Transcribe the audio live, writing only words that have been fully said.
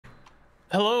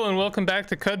Hello and welcome back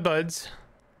to Cud Buds.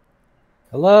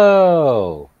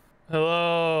 Hello.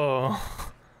 Hello.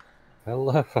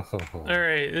 Hello. All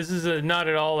right, this is not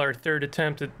at all our third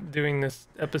attempt at doing this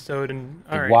episode, and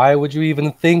all right, Why would you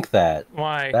even think that?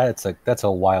 why? That's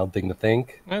a wild thing to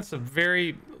think. That's a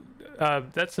very,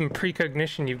 that's some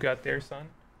precognition you've got there, son.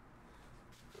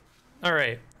 All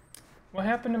right, what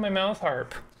happened to my mouth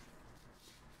harp?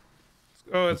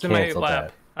 Oh, You it's in my canceled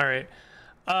lap. that. All right.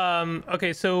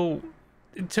 Okay, so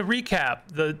to recap,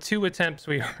 the two attempts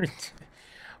we are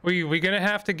we're gonna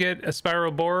have to get a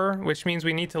spiral borer, which means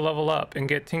we need to level up and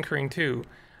get tinkering too.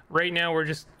 Right now we're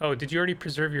just. Oh, did you already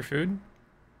preserve your food?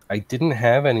 I didn't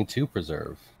have any to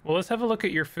preserve. Well, let's have a look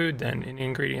at your food then in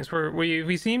ingredients.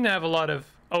 We seem to have a lot of.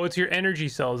 Oh, it's your energy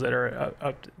cells that are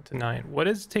up to 9. What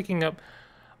is taking up?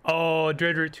 Oh,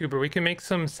 dreadroot tuber. We can make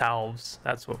some salves.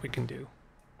 That's what we can do.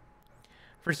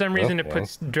 For some reason, it Okay.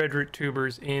 puts dreadroot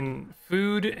tubers in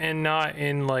food and not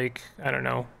in, like, I don't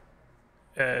know,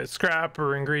 scrap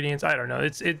or ingredients. I don't know.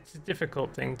 It's a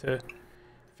difficult thing to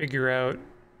figure out.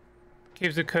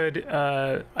 Caves of Cud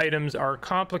items are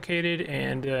complicated,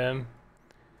 and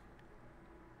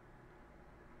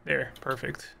there,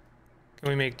 perfect. Can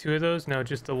we make 2 of those? No,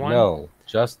 just the one. No,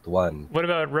 just one. What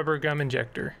about rubber gum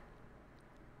injector?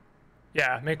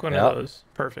 Yeah, make one of Yep. those.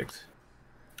 Perfect.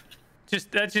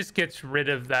 That just gets rid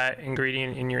of that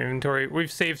ingredient in your inventory.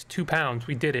 We've saved 2 pounds.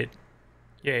 We did it.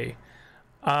 Yay.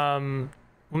 We'll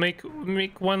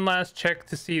make one last check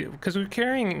to see, because we're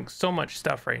carrying so much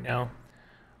stuff right now.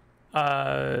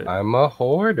 I'm a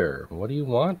hoarder. What do you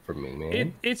want from me,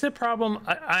 man? It's a problem.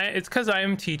 It's because I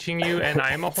am teaching you, and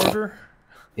I am a hoarder.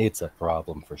 It's a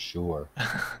problem for sure.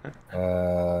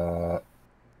 uh,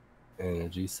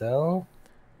 energy cell.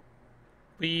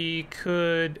 We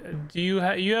could. Do you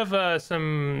have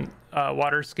some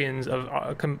water skins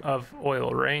of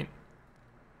oil, right?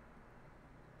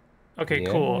 Okay,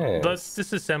 cool. Let's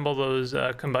Yes. disassemble those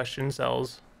combustion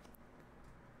cells.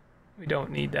 We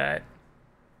don't need that.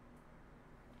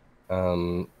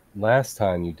 Last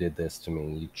time you did this to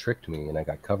me, you tricked me, and I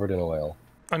got covered in oil.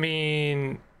 I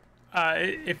mean,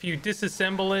 if you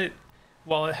disassemble it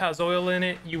while it has oil in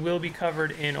it, you will be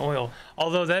covered in oil.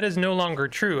 Although that is no longer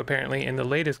true, apparently, in the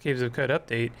latest Caves of Cud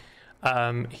update.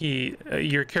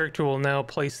 Your character will now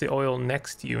place the oil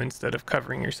next to you instead of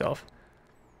covering yourself.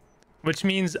 Which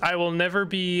means I'll never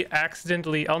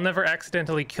accidentally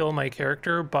kill my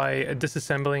character by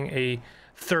disassembling a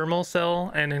thermal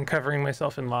cell and then covering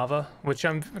myself in lava, which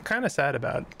I'm kind of sad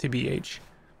about, TBH.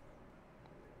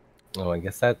 Oh, I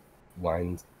guess that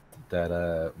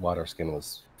water skin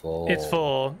was full. It's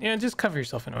full. Yeah, just cover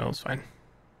yourself in oil. It's fine.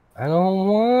 I don't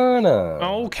wanna.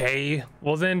 Okay.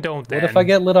 Well, then don't then. What if I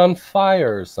get lit on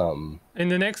fire or something? In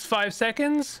the next 5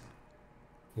 seconds?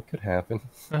 It could happen.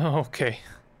 Oh, okay.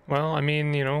 Well, I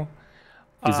mean,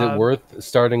 Is it worth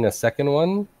starting a second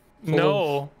one?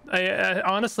 No. I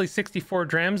honestly, 64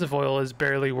 drams of oil is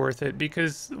barely worth it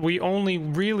because we only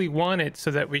really want it so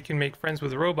that we can make friends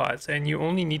with robots, and you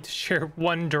only need to share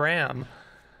 1 dram.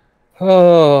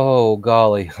 Oh,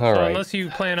 golly. All So right. unless you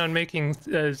plan on making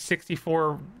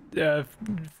 64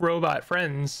 robot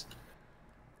friends,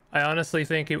 I honestly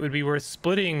think it would be worth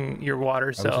splitting your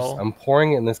water cell. I'm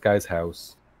pouring it in this guy's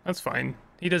house. That's fine.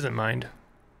 He doesn't mind.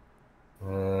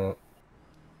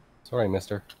 Sorry,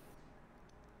 mister.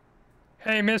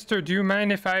 Hey, mister, do you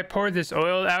mind if I pour this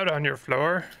oil out on your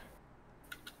floor?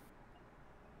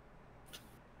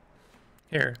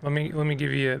 Here, let me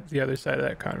give you the other side of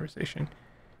that conversation.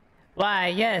 Why,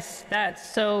 yes, that's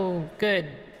so good.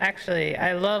 Actually,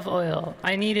 I love oil.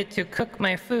 I need it to cook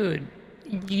my food.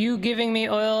 You giving me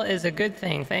oil is a good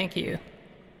thing. Thank you.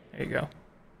 There you go.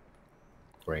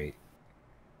 Great.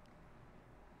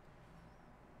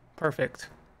 Perfect.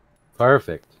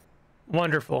 Perfect.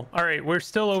 Wonderful. All right, we're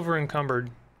still over encumbered.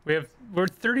 We're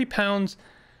 30 pounds.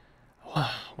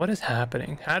 What is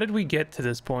happening? How did we get to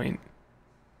this point?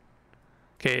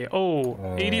 Okay. Oh,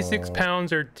 86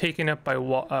 pounds are taken up by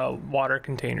water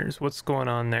containers. What's going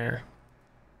on there?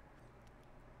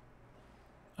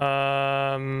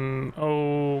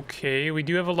 Okay, we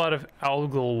do have a lot of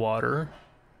algal water.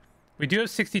 We do have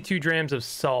 62 drams of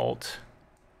salt.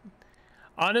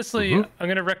 Honestly, I'm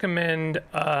gonna recommend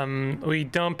we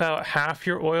dump out half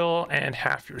your oil and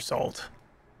half your salt.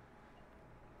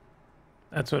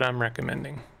 That's what I'm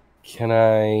recommending. Can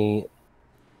I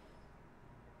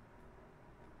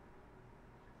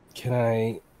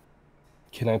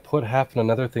put half in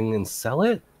another thing and sell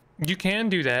it? You can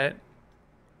do that.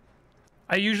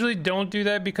 I usually don't do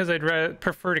that because I'd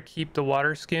prefer to keep the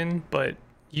water skin, but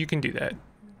you can do that.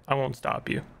 I won't stop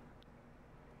you.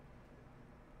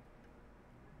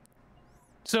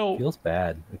 So feels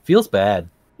bad. It feels bad.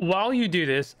 While you do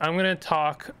this, I'm going to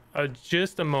talk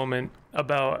just a moment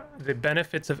about the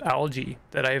benefits of algae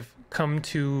that I've come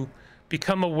to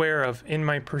become aware of in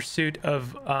my pursuit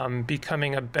of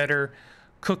becoming a better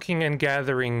cooking and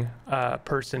gathering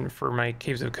person for my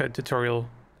Caves of Cud tutorial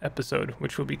episode,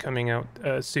 which will be coming out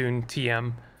soon,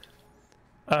 TM.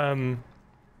 I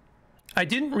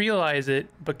didn't realize it,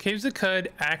 but Caves of Cud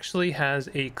actually has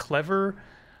a clever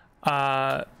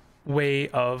way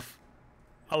of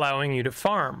allowing you to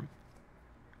farm.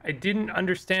 I didn't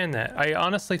understand that. I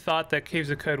honestly thought that Caves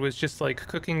of Cud was just like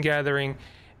cooking, gathering,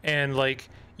 and like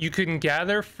you can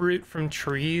gather fruit from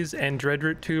trees and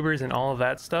dreadroot tubers and all of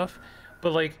that stuff,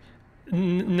 but like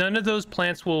none of those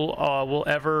plants will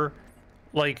ever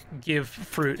like give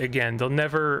fruit again. They'll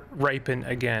never ripen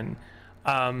again.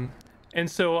 And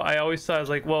so I always thought, I was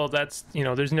like, well, that's, you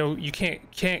know, there's no, you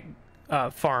can't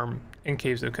farm in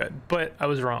Caves of Cud, but I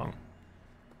was wrong.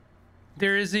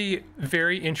 There is a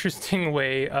very interesting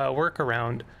way,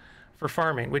 workaround for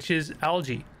farming, which is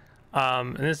algae.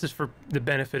 And this is for the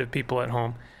benefit of people at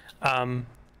home.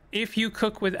 If you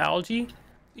cook with algae,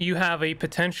 you have a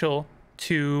potential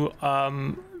to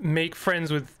make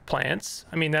friends with plants.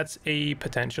 I mean, that's a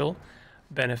potential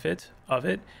benefit of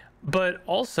it. But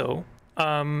also,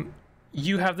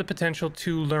 you have the potential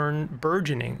to learn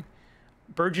burgeoning.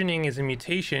 Burgeoning is a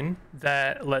mutation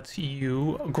that lets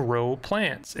you grow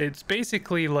plants. It's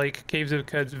basically like Caves of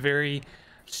Cud's very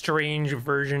strange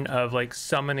version of like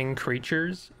summoning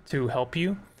creatures to help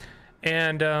you.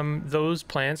 And those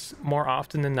plants, more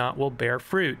often than not, will bear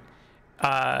fruit.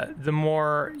 The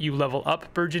more you level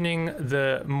up burgeoning,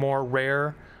 the more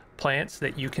rare plants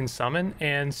that you can summon.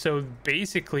 And so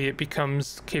basically it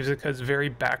becomes Caves of Cud's very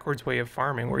backwards way of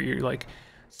farming, where you're like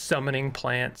summoning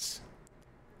plants.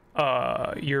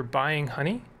 You're buying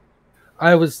honey?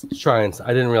 I was trying.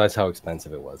 I didn't realize how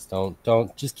expensive it was.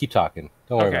 Don't just keep talking.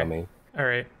 Don't worry about me. All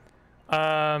right.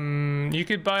 You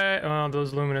could buy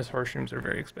those luminous mushrooms are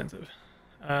very expensive.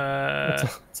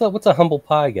 What's a humble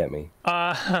pie get me?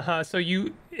 So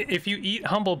if you eat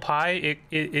humble pie,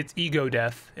 it's ego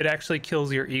death. It actually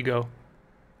kills your ego.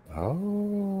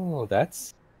 Oh,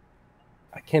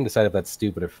 I can't decide if that's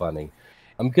stupid or funny.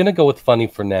 I'm gonna go with funny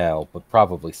for now, but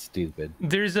probably stupid.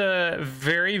 There's a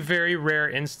very, very rare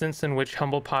instance in which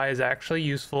humble pie is actually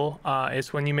useful.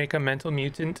 It's when you make a mental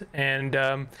mutant, and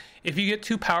if you get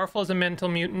too powerful as a mental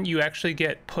mutant, you actually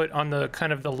get put on the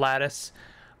kind of the lattice.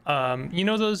 You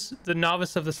know the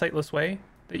novice of the sightless way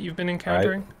that you've been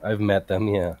encountering? I've met them,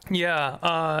 yeah.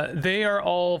 Yeah, they are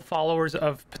all followers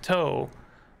of Pateau,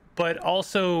 but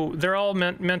also they're all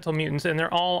mental mutants, and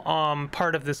they're all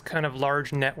part of this kind of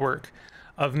large network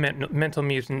of mental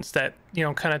mutants that, you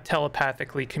know, kind of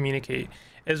telepathically communicate,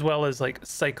 as well as like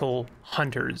cycle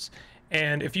hunters.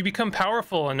 And if you become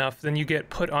powerful enough, then you get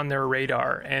put on their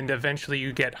radar, and eventually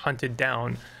you get hunted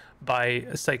down by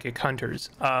psychic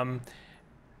hunters.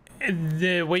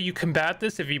 The way you combat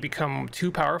this, if you become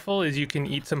too powerful, is you can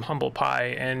eat some humble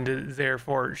pie and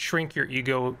therefore shrink your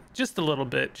ego just a little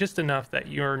bit, just enough that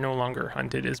you're no longer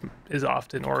hunted as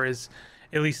often, or as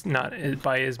at least not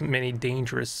by as many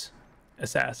dangerous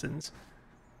assassins.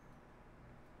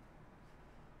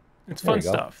 It's fun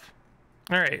stuff.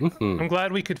 All right. I'm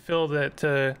glad we could fill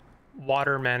that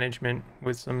water management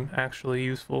with some actually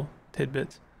useful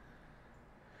tidbits.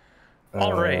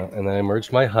 All right. And then I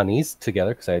merged my honeys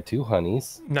together because I had 2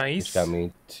 honeys. Nice. Which got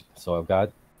me, so I've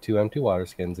got 2 empty water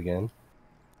skins again.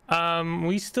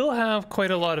 We still have quite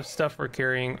a lot of stuff we're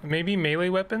carrying. Maybe melee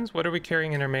weapons? What are we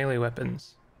carrying in our melee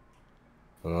weapons?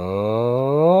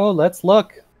 Oh, let's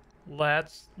look.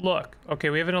 Let's look.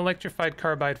 Okay, we have an electrified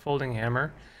carbide folding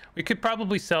hammer. We could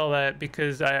probably sell that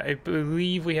because I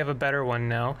believe we have a better one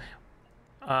now.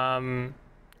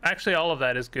 Actually, all of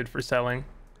that is good for selling.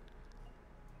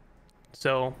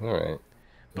 So. All right.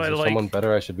 But there someone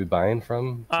better I should be buying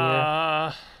from?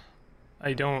 I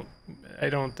don't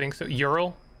think so.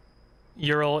 Ural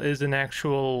is an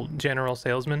actual general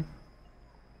salesman.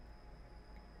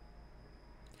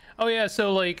 Oh yeah,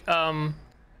 so like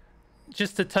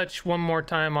just to touch one more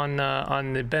time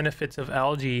on the benefits of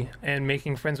algae and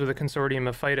making friends with a consortium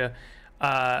of Phyta.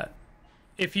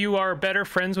 If you are better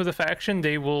friends with a faction,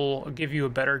 they will give you a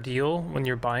better deal when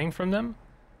you're buying from them.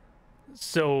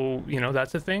 So, you know,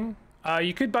 that's a thing.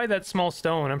 You could buy that small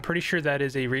stone. I'm pretty sure that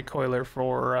is a recoiler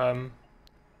for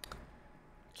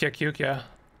Kyakyukya.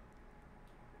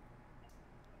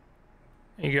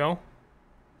 There you go.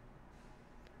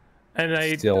 And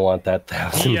I still want that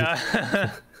 1,000.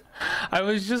 Yeah. I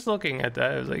was just looking at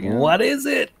that. I was like, what is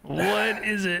it? What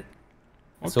is it?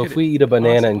 So if we eat a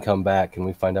banana and come back, can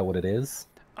we find out what it is?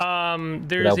 There's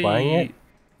without buying it?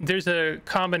 there's a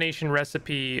combination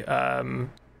recipe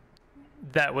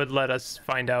that would let us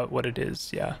find out what it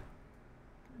is. Yeah.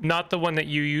 Not the one that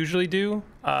you usually do.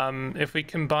 If we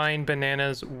combine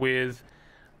bananas with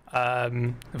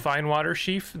vine water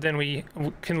sheaf, then we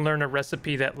can learn a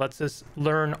recipe that lets us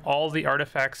learn all the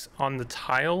artifacts on the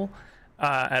tile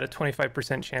at a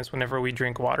 25% chance whenever we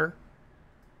drink water.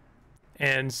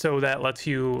 And so that lets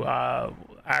you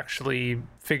actually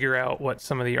figure out what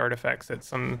some of the artifacts that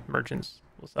some merchants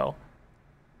will sell.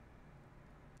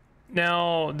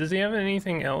 Now, does he have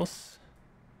anything else?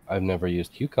 I've never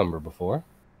used cucumber before.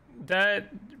 That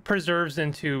preserves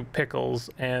into pickles,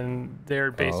 and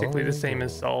they're basically the same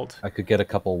as salt. I could get a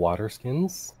couple water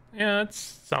skins. Yeah, that's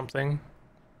something.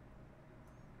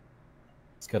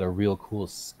 It's got a real cool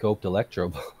scoped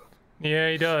electro.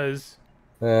 Yeah, he does.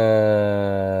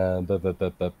 Well,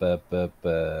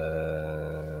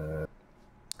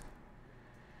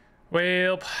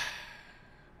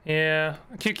 yeah,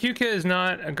 Kikuka is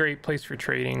not a great place for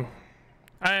trading.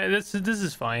 This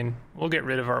is fine. We'll get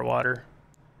rid of our water.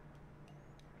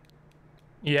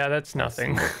 Yeah, that's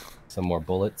nothing. Some more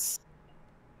bullets.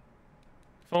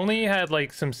 If only you had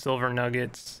like some silver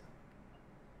nuggets.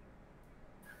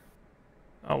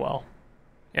 Oh well.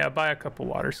 Yeah, buy a couple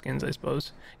water skins, I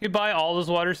suppose. You buy all those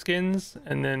water skins,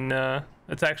 and then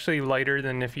it's actually lighter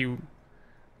than if you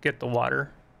get the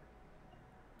water.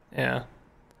 Yeah.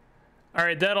 All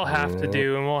right, that'll have to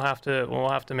do, and we'll have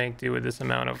to make do with this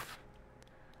amount of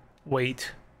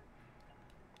weight.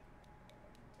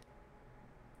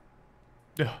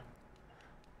 Ugh.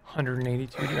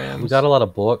 182 grams. We got a lot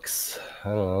of books. I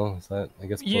don't know. Is that? I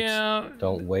guess books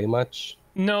don't weigh much.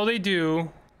 No, they do.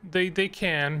 They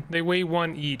can. They weigh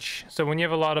 1 each. So when you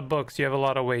have a lot of books, you have a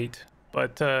lot of weight.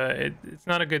 But it's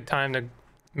not a good time to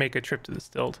make a trip to the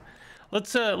stilt.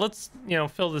 Let's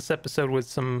fill this episode with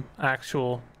some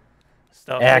actual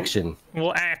stuff. Action.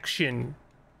 Well, action.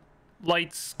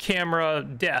 Lights, camera,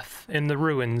 death in the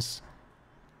ruins.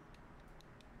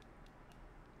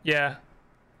 Yeah.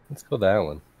 Let's go that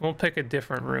one. We'll pick a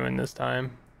different ruin this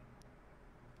time.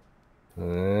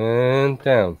 And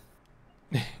down.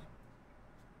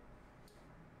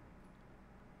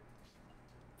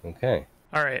 Okay.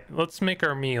 All right, let's make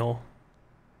our meal.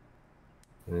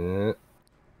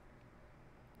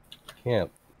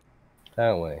 Camp.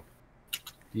 That way.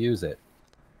 Use it.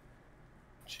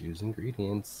 Choose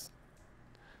ingredients.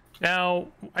 Now,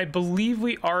 I believe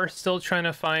we are still trying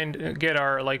to get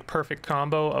our like perfect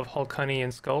combo of Hulk Honey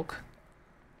and Skulk.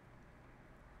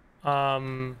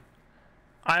 I'm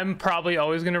probably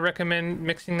always going to recommend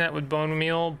mixing that with bone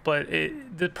meal, but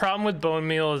the problem with bone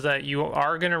meal is that you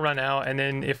are going to run out, and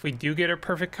then if we do get a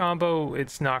perfect combo, we're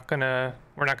not going to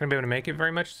be able to make it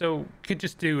very much, so could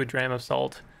just do a dram of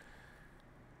salt.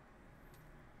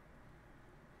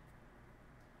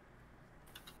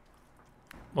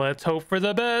 Let's hope for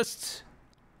the best.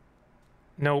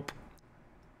 Nope.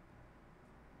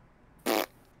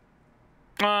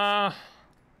 I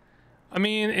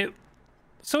mean,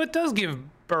 so it does give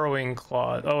burrowing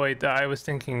claws. Oh wait, I was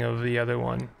thinking of the other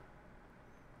one.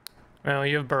 Well,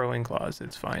 you have burrowing claws.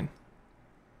 It's fine.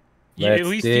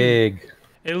 Let's dig.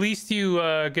 At least you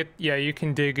get. Yeah, you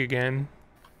can dig again.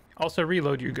 Also,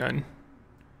 reload your gun.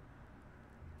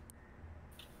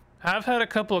 I've had a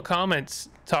couple of comments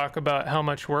talk about how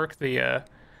much work the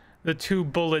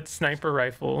 2-bullet sniper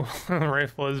rifle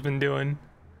has been doing.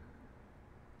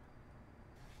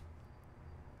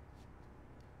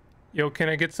 Yo, can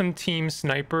I get some team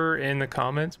sniper in the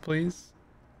comments, please?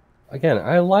 Again,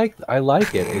 I like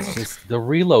it. It's just the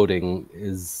reloading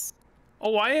is.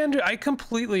 Oh, I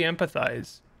completely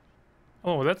empathize.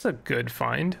 Oh, that's a good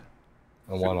find.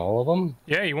 I want all of them.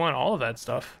 Yeah, you want all of that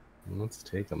stuff. Let's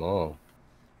take them all.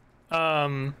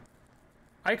 I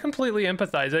completely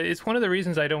empathize. It's one of the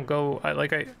reasons I don't go.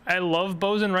 I love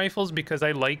bows and rifles because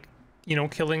I like,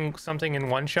 killing something in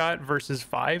 1 shot versus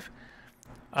 5.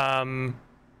 Something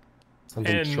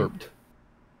chirped.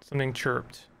 Something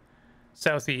chirped.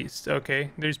 Southeast. Okay,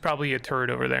 there's probably a turret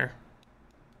over there.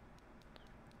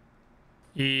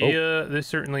 Yeah, This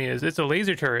certainly is. It's a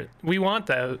laser turret. We want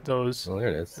those. Oh, there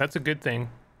it is. That's a good thing.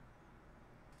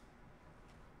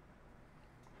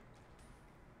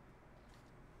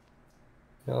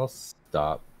 I'll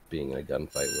stop being in a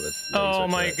gunfight with it. Oh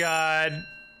my god.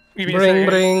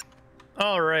 Bring.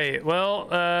 All right. Well,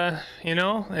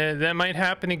 that might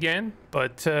happen again,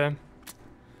 but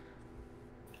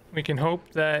we can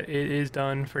hope that it is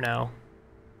done for now.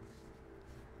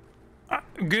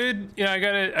 Good. Yeah, I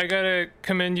gotta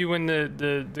commend you when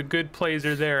the good plays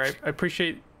are there. I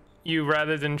appreciate you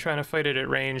rather than trying to fight it at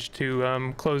range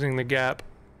to closing the gap.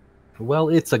 Well,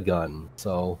 it's a gun,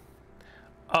 so.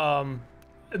 Um,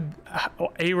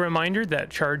 a reminder that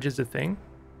charge is a thing.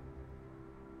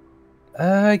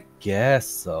 I guess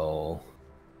so.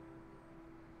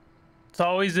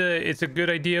 It's a good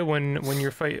idea when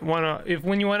you're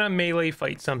when you wanna melee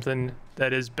fight something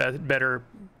that is better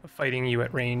fighting you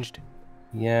at ranged.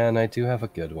 Yeah, and I do have a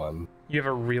good one. You have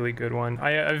a really good one.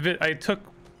 I took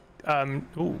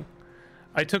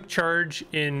I took charge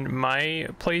in my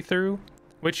playthrough,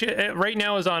 which right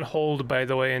now is on hold, by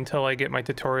the way, until I get my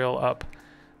tutorial up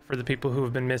for the people who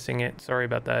have been missing it. Sorry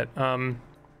about that.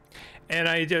 And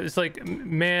I just like,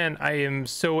 man, I am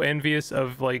so envious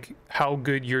of like how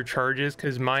good your charge is,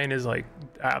 because mine is like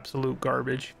absolute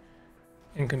garbage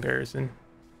in comparison.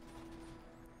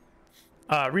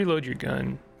 Reload your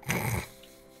gun.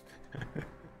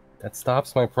 That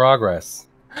stops my progress.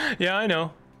 Yeah, I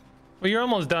know. Well, you're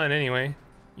almost done anyway.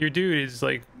 Your dude is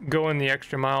like going the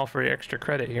extra mile for the extra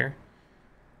credit here.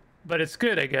 But it's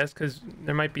good, I guess, because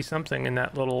there might be something in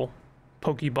that little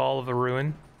pokeball of a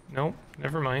ruin. Nope,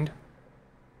 never mind.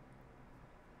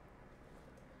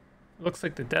 Looks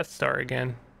like the Death Star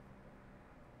again.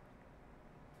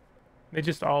 They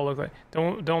just all look like...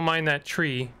 Don't mind that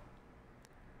tree.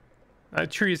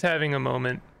 That tree's having a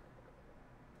moment.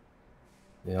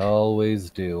 They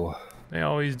always do. They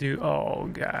always do. Oh,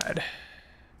 God.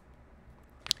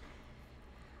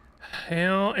 You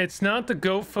know, it's not the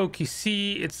goat folk you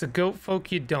see, it's the goat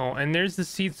folk you don't. And there's the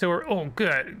seed sower. Oh,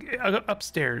 good.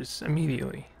 Upstairs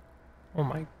immediately. Oh,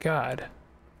 my God.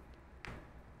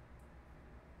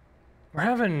 We're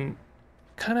having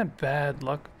kind of bad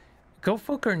luck. Goat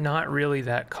folk are not really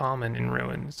that common in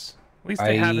ruins. At least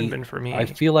they haven't been for me. I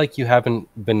feel like you haven't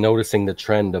been noticing the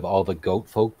trend of all the goat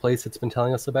folk place it's been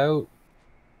telling us about.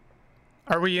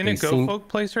 Are we in a goat folk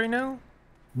place right now?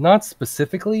 Not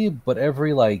specifically, but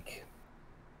every like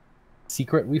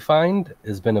secret we find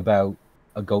has been about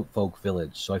a goat folk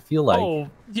village. So I feel like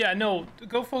yeah, no,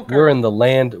 goat folk we're in the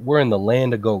land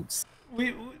of goats.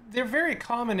 They're very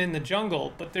common in the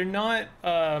jungle, but they're not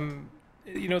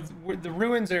you know, the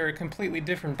ruins are a completely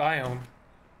different biome.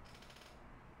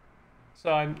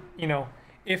 So I'm, you know,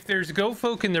 if there's goat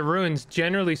folk in the ruins,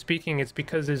 generally speaking, it's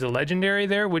because there's a legendary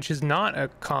there, which is not a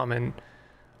common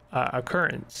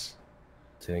occurrence.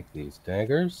 Take these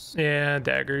daggers. Yeah,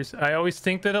 daggers. I always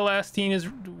think that elastine is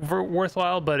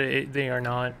worthwhile, but they are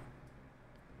not.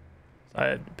 So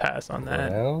I'd pass on that.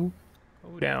 Down.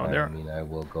 Go down there. I mean, I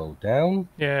will go down.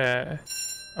 Yeah.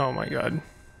 Oh my God.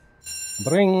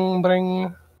 Bring.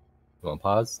 You want to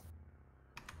pause?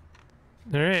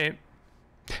 All right.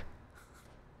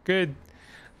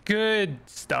 Good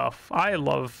stuff. I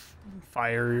love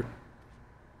fire.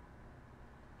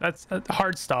 That's a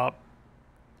hard stop.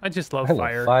 I just love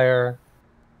fire. Love fire.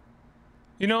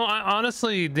 You know,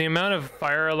 honestly, the amount of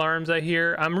fire alarms I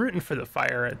hear, I'm rooting for the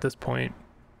fire at this point.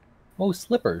 Oh,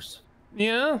 slippers.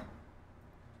 Yeah.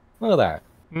 Look at that.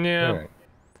 Yeah. All right.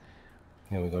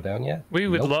 Can we go down yet? We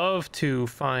would love to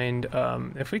find,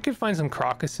 if we could find some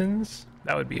crocuses,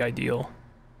 that would be ideal.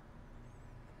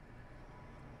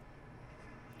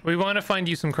 We want to find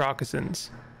you some crocuses.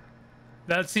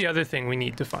 That's the other thing we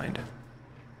need to find.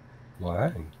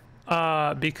 Why?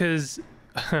 Because,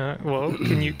 well,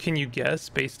 can you guess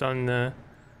based on the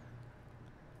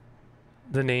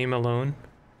name alone?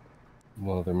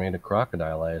 Well, they're made of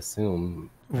crocodile, I assume.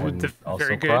 And also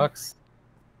very good. Crocs.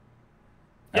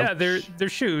 Yeah, Ouch. they're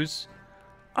shoes.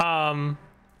 And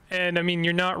I mean,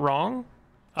 you're not wrong.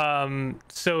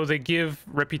 So they give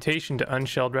reputation to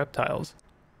unshelled reptiles.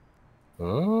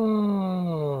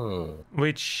 Oh.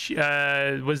 Which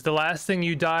was the last thing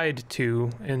you died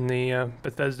to in the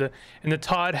Bethesda, in the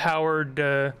Todd Howard,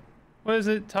 what is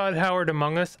it? Todd Howard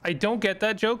Among Us. I don't get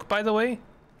that joke, by the way.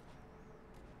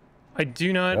 I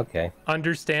do not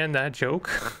understand that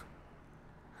joke.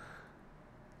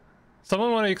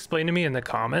 Someone want to explain to me in the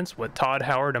comments what Todd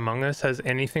Howard Among Us has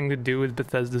anything to do with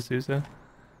Bethesda Sousa?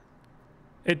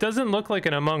 It doesn't look like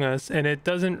an Among Us, and it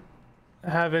doesn't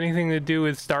have anything to do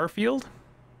with Starfield,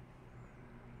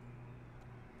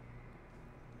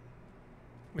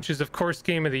 which is of course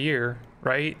game of the year,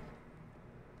 right?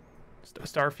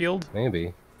 Starfield?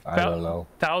 Maybe. I don't know.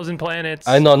 1,000 planets.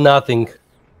 I know nothing.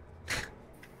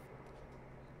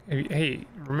 Hey,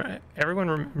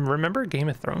 everyone remember Game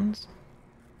of Thrones?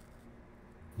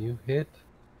 You hit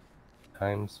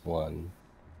 ×1.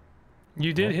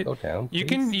 You did hit. Go down, you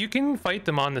can fight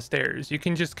them on the stairs. You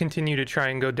can just continue to try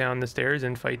and go down the stairs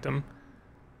and fight them.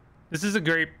 This is a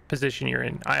great position you're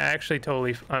in. I actually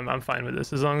I'm fine with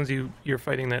this. As long as you're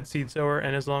fighting that seed sower,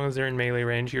 and as long as they're in melee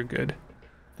range, you're good.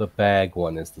 The bag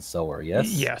one is the sower, yes?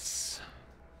 Yes.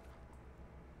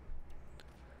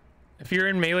 If you're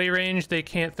in melee range, they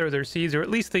can't throw their seeds, or at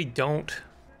least they don't,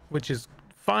 which is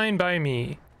fine by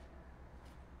me.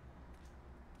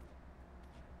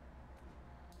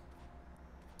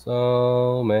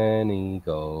 So many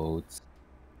goats.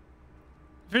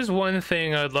 If there's one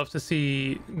thing I'd love to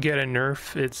see get a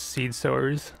nerf, it's seed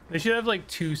sowers. They should have like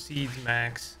 2 seeds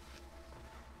max.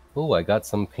 Oh, I got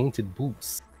some painted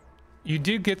boots. You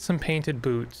did get some painted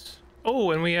boots.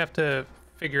 Oh, and we have to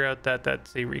figure out that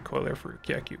that's a recoiler for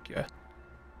Kyakyukya.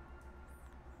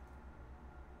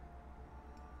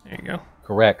 There you go.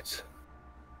 Correct.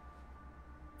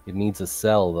 It needs a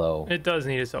cell, though. It does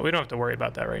need a cell. We don't have to worry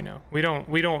about that right now. We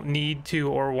don't need to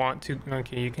or want to.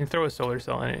 Okay, you can throw a solar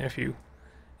cell in it if you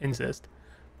insist.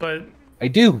 But I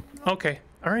do. okay,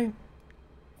 all right.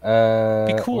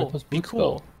 Be Cool. Be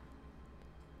cool. Go?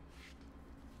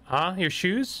 Huh? Your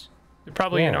shoes? They're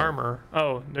probably in Yeah. armor.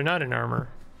 Oh, they're not in armor.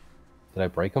 Did I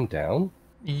break them down?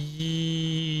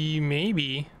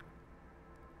 Maybe.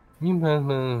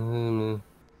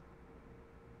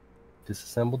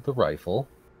 Disassembled the rifle.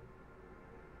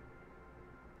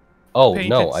 Oh Painted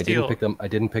no, I steel. didn't pick them. I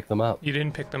didn't pick them up. You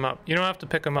didn't pick them up. You don't have to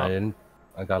pick them up. I didn't.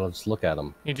 I gotta just look at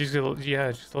them. You just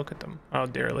just look at them. Oh,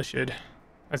 Daryl should.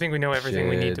 I think we know everything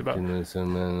we need to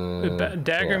about.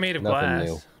 Dagger made of glass.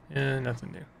 New. Yeah,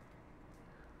 nothing new.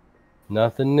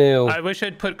 Nothing new. I wish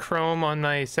I'd put Chrome on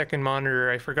my second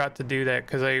monitor. I forgot to do that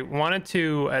because I wanted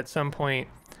to at some point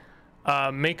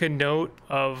make a note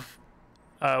of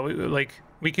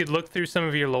we could look through some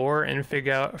of your lore and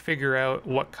figure out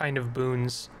what kind of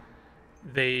boons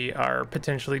they are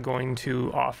potentially going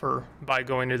to offer by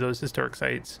going to those historic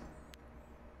sites.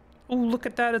 Oh, look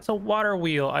at that! It's a water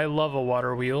wheel. I love a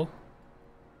water wheel.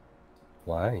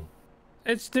 Why?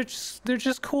 They're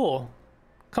just cool.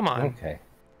 Come on. Okay.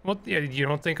 What? Yeah, you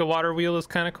don't think a water wheel is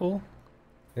kind of cool?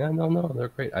 Yeah, no, they're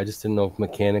great. I just didn't know if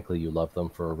mechanically you love them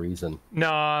for a reason.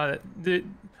 Nah,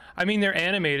 I mean they're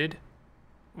animated,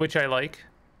 which I like.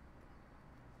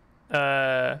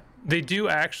 They do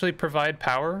actually provide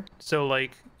power, so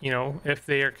like, you know, if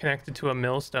they are connected to a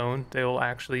millstone, they will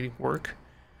actually work.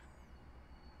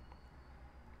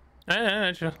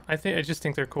 I just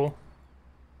think they're cool.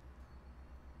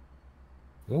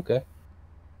 Okay.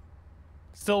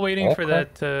 Still waiting for Okay.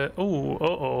 that.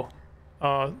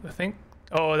 I think.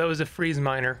 Oh, that was a freeze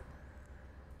miner.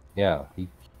 Yeah, he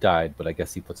died, but I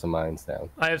guess he put some mines down.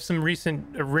 I have some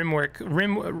recent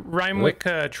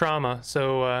Rhymewick trauma,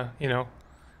 so you know,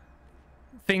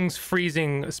 things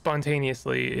freezing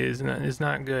spontaneously is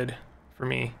not good for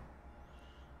me.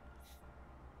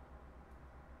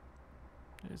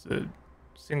 There's a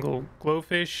single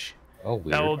glowfish. Oh,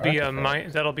 weird. That will be a artifact.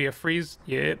 mine. That'll be a freeze.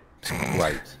 Yep.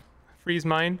 Right. Freeze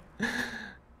mine.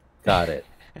 Got it.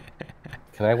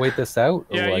 Can I wait this out?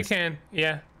 or Yeah, will I you can.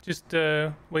 Yeah, just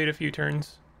wait a few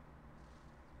turns.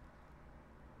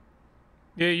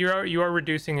 Yeah, you are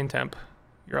reducing in temp.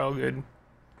 You're all good.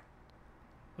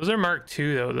 Those are Mark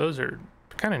II though. Those are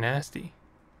kind of nasty.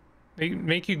 They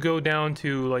make you go down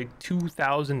to like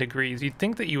 2,000 degrees. You'd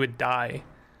think that you would die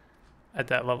at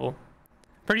that level.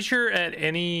 Pretty sure at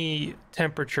any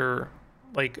temperature,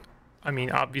 like, I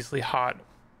mean, obviously hot,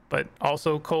 but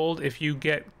also cold. If you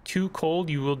get too cold,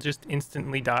 you will just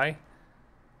instantly die.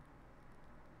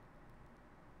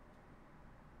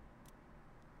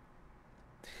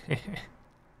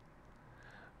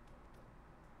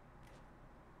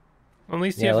 At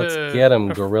least you Yeah, have let's get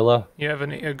him, a gorilla. You have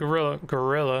a gorilla.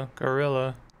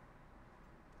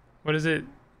 What is it?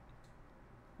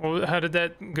 Well, how did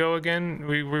that go again?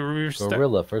 We were stuck.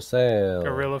 Gorilla for sale.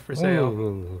 Gorilla for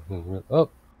sale. Oh,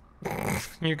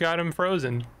 You got him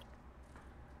frozen.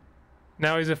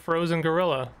 Now he's a frozen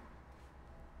gorilla.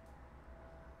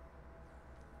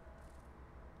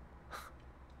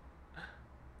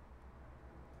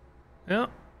 Yeah.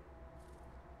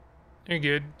 You're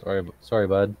good. sorry,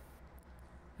 bud.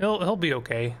 He'll be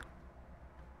okay.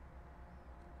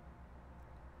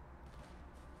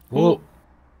 Whoa.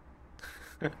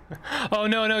 Oh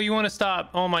no, you want to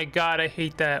stop. Oh my god, I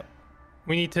hate that.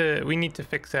 We need to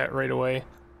fix that right away.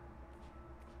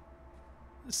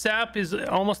 SAP is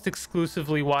almost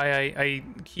exclusively why I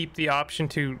keep the option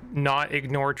to not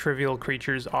ignore trivial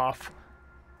creatures off.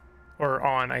 Or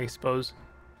on, I suppose.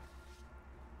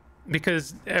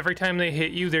 Because every time they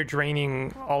hit you, they're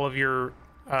draining all of your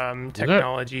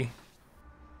technology.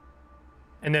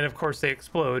 And then, of course, they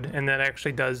explode, and that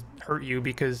actually does hurt you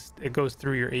because it goes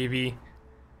through your AV.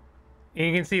 And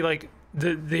you can see, like,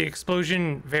 the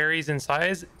explosion varies in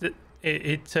size.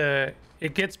 It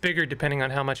gets bigger depending on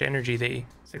how much energy they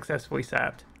successfully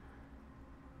sapped.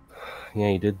 Yeah,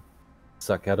 he did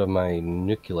suck out of my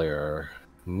nuclear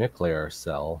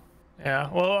cell.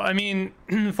 Yeah, well, I mean,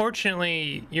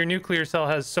 fortunately, your nuclear cell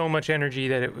has so much energy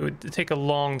that it would take a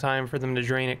long time for them to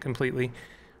drain it completely.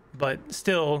 But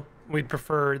still, we'd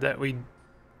prefer that we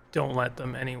don't let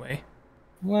them anyway.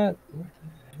 What? Where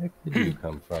the heck did you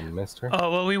come from, mister? Oh,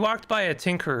 well, we walked by a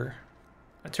tinker.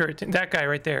 A turret. That guy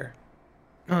right there.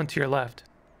 Oh, to your left.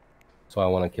 So I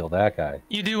want to kill that guy.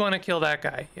 You do want to kill that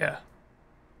guy, yeah.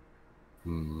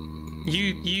 Hmm.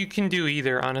 You can do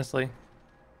either, honestly.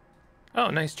 Oh,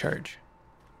 nice charge.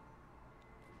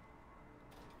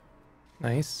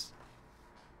 Nice.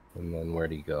 And then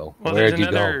where'd he go? Well, Where'd there's you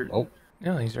another... go? Oh,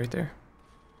 No, he's right there.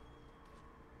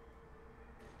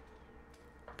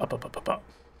 Pop, pop, pop, pop, pop.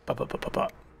 Pop, pop, pop, pop,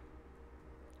 pop.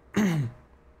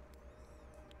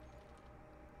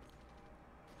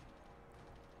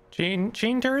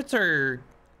 Chain turrets are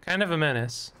kind of a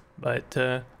menace, but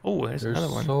oh, there's there's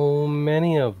another one. so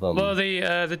many of them. Well,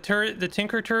 the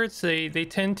tinker turrets, they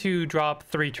tend to drop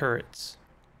 3 turrets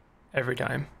every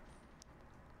time.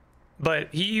 But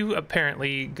he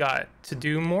apparently got to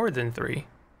do more than 3.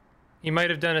 He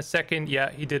might have done a second.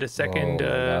 Yeah, he did a second. Oh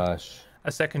my gosh.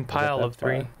 A second pile that of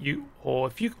 3. far.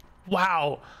 If you,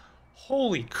 wow,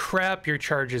 holy crap, your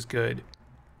charge is good.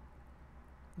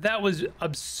 That was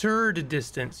absurd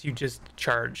distance you just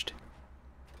charged.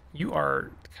 You are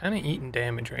kind of eating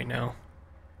damage right now.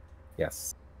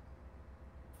 Yes.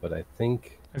 But I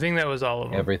think I think that was all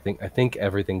of them. I think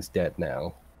everything's dead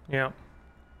now. Yeah.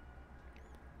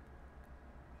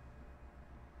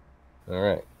 All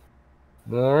right.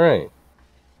 All right.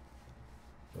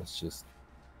 Let's just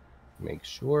make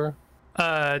sure.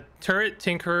 Turret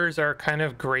tinkerers are kind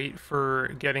of great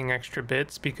for getting extra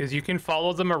bits because you can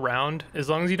follow them around as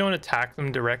long as you don't attack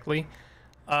them directly.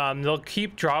 They'll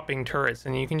keep dropping turrets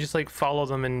and you can just like follow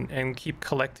them and keep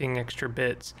collecting extra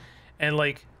bits. And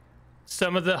like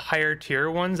some of the higher tier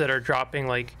ones that are dropping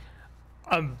like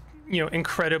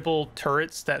incredible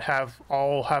turrets that have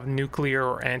nuclear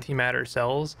or antimatter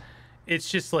cells, it's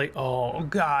just like, oh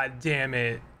god damn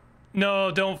it.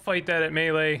 No, don't fight that at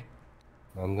melee.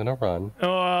 I'm gonna run.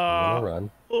 Oh, I'm gonna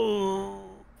run. oh.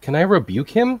 Can I rebuke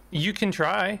him? You can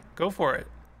try. Go for it.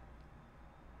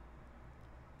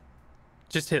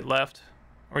 Just hit left,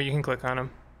 or you can click on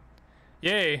him.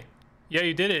 Yay. Yeah,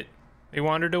 you did it. They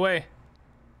wandered away.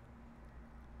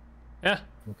 Yeah.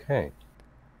 Okay.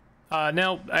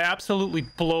 Now, I absolutely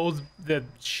blow the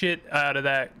shit out of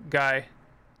that guy.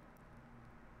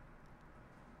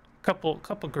 Couple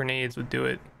grenades would do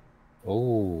it.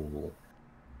 Oh.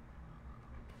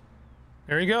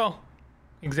 There you go.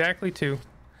 Exactly 2.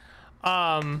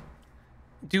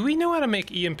 Do we know how to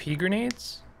make EMP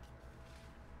grenades?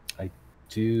 I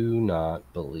do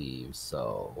not believe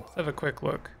so. Let's have a quick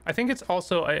look. I think it's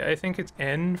also, I think it's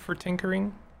N for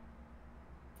tinkering.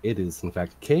 It is, in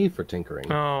fact, K for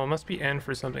tinkering. Oh, it must be N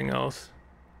for something else.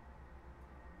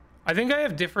 I think I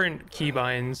have different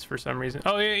keybinds for some reason.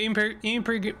 Oh, yeah,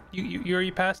 you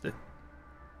already passed it.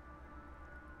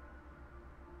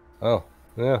 Oh,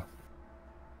 yeah.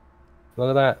 Look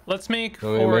at that. Let's make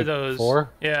Want me to 4 of make those. 4?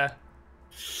 Yeah.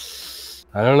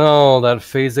 I don't know. That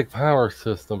phasic power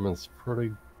system is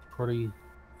pretty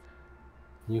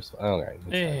useful. Okay,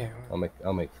 Yeah.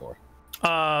 I'll make 4.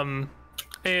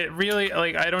 It really,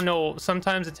 like, I don't know.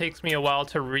 Sometimes it takes me a while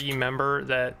to remember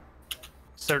that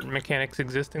certain mechanics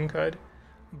exist in CUD.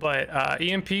 But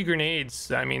EMP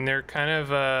grenades, I mean, they're kind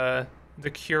of the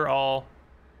cure-all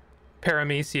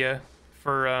paramecia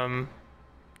for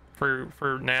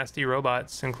nasty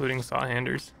robots, including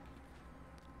sawhanders.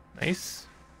 Nice.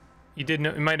 You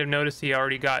might have noticed he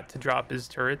already got to drop his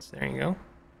turrets. There you go.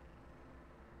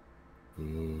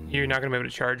 You're not gonna be able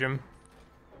to charge him.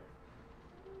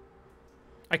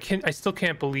 I still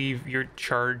can't believe your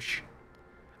charge.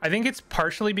 I think it's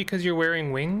partially because you're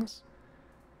wearing wings.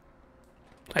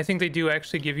 I think they do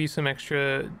actually give you some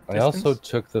extra distance. I also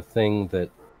took the thing that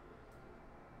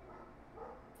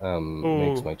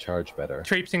makes my charge better.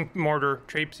 Traipsing mortar.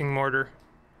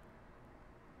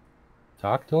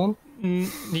 Talk to him?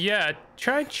 Yeah,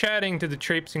 try chatting to the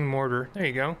traipsing mortar. There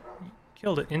you go.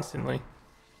 Killed it instantly.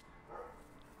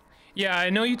 Yeah, I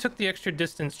know you took the extra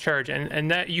distance charge,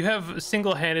 and that you have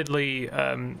single-handedly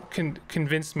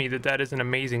convinced me that is an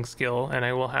amazing skill, and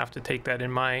I will have to take that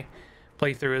in my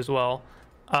playthrough as well.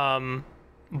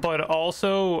 But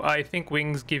also, I think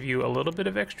wings give you a little bit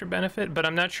of extra benefit, but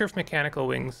I'm not sure if mechanical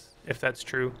wings, if that's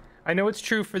true. I know it's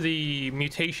true for the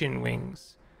mutation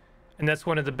wings, and that's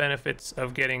one of the benefits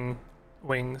of getting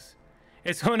wings.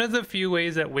 It's one of the few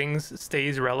ways that wings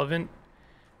stays relevant,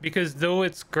 because though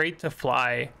it's great to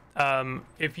fly,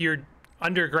 if you're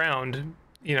underground,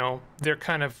 they're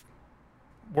kind of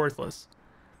worthless.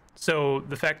 So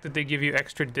the fact that they give you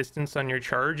extra distance on your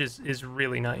charge is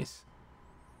really nice.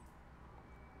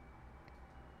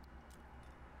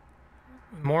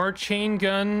 More chain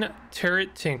gun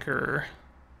turret tinker.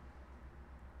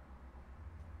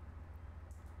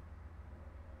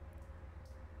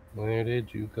 Where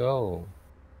did you go?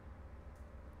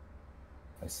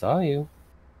 I saw you.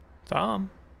 Tom.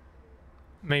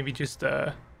 Maybe just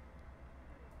all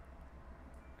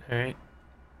right.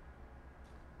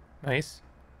 Nice.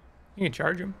 You can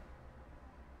charge him.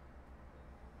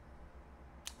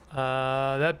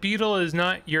 That beetle is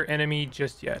not your enemy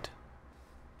just yet.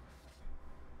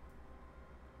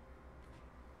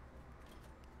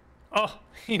 Oh,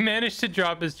 he managed to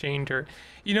drop his chain turret.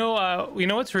 You know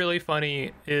what's really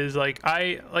funny is like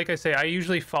I say, I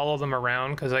usually follow them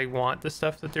around because I want the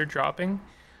stuff that they're dropping,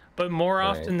 but more Right.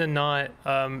 often than not,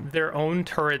 their own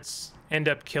turrets end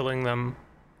up killing them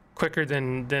quicker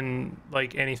than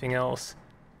like anything else,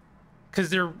 because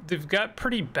they've got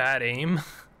pretty bad aim,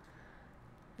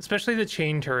 especially the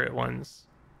chain turret ones.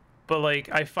 But like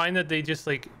I find that they just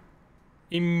like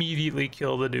immediately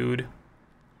kill the dude,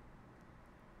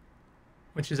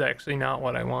 which is actually not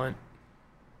what I want.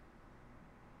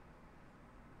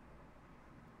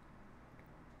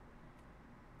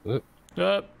 Oop.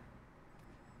 Up.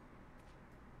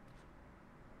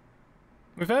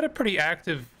 We've had a pretty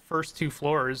active first 2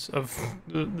 floors of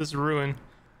this ruin.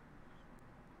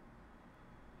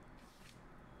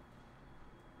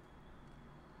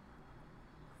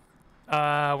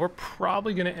 We're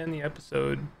probably gonna end the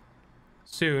episode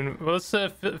soon. Well, let's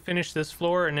finish this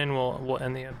floor and then we'll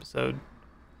end the episode.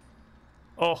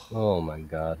 Oh, Oh my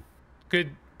god.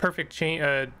 good, perfect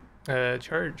charge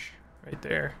right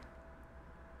there.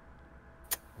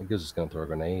 I was just gonna throw a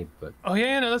grenade, but Oh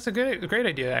yeah, no, that's a great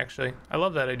idea actually. I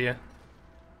love that idea.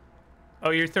 Oh,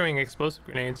 you're throwing explosive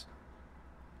grenades.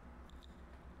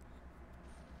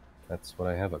 that's what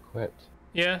I have equipped.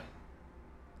 Yeah.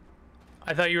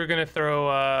 I thought you were gonna throw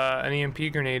an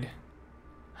EMP grenade.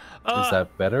 Is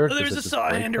that better? Does There's it a just saw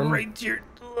break hander them? right here.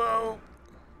 Whoa.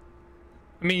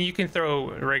 I mean, you can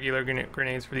throw regular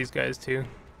grenades for these guys too.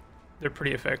 They're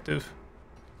pretty effective.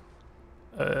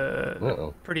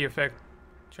 Uh-oh. Pretty effective.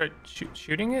 Try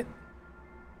shooting it.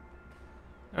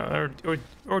 Or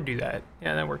do that.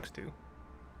 Yeah, that works too.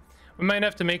 We might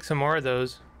have to make some more of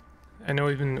those. I know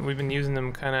we've been using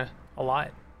them kind of a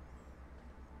lot,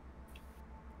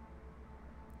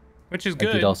 which is I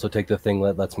good. did also take the thing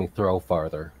that lets me throw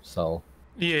farther, so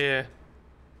Yeah.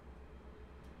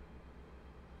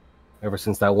 ever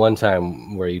since that one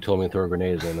time where you told me to throw a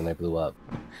grenade in and I blew up.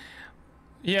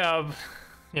 Yeah.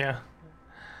 Yeah.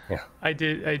 Yeah. I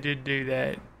did do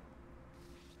that.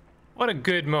 What a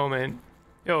good moment.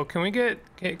 Yo, can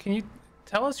you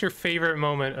tell us your favorite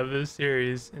moment of this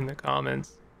series in the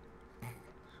comments?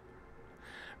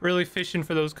 Really fishing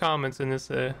for those comments in this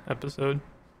episode.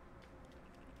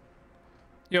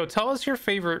 Yo, tell us your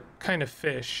favorite kind of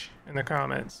fish in the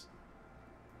comments.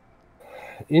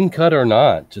 In cut or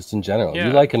not, just in general. Yeah.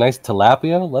 You like a nice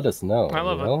tilapia? Let us know. I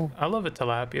love you know? I love a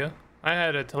tilapia. I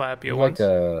had a tilapia You once.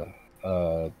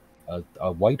 like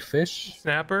a white fish?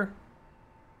 Snapper?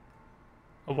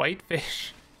 A white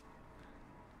fish?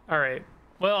 Alright.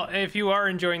 Well, if you are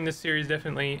enjoying this series,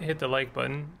 definitely hit the like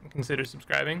button and consider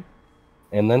subscribing.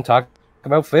 And then talk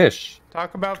about fish.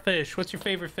 Talk about fish. What's your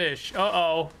favorite fish?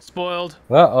 Uh-oh. Spoiled.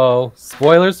 Uh-oh.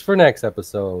 Spoilers for next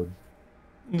episode.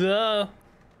 Duh.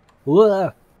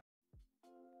 Ugh.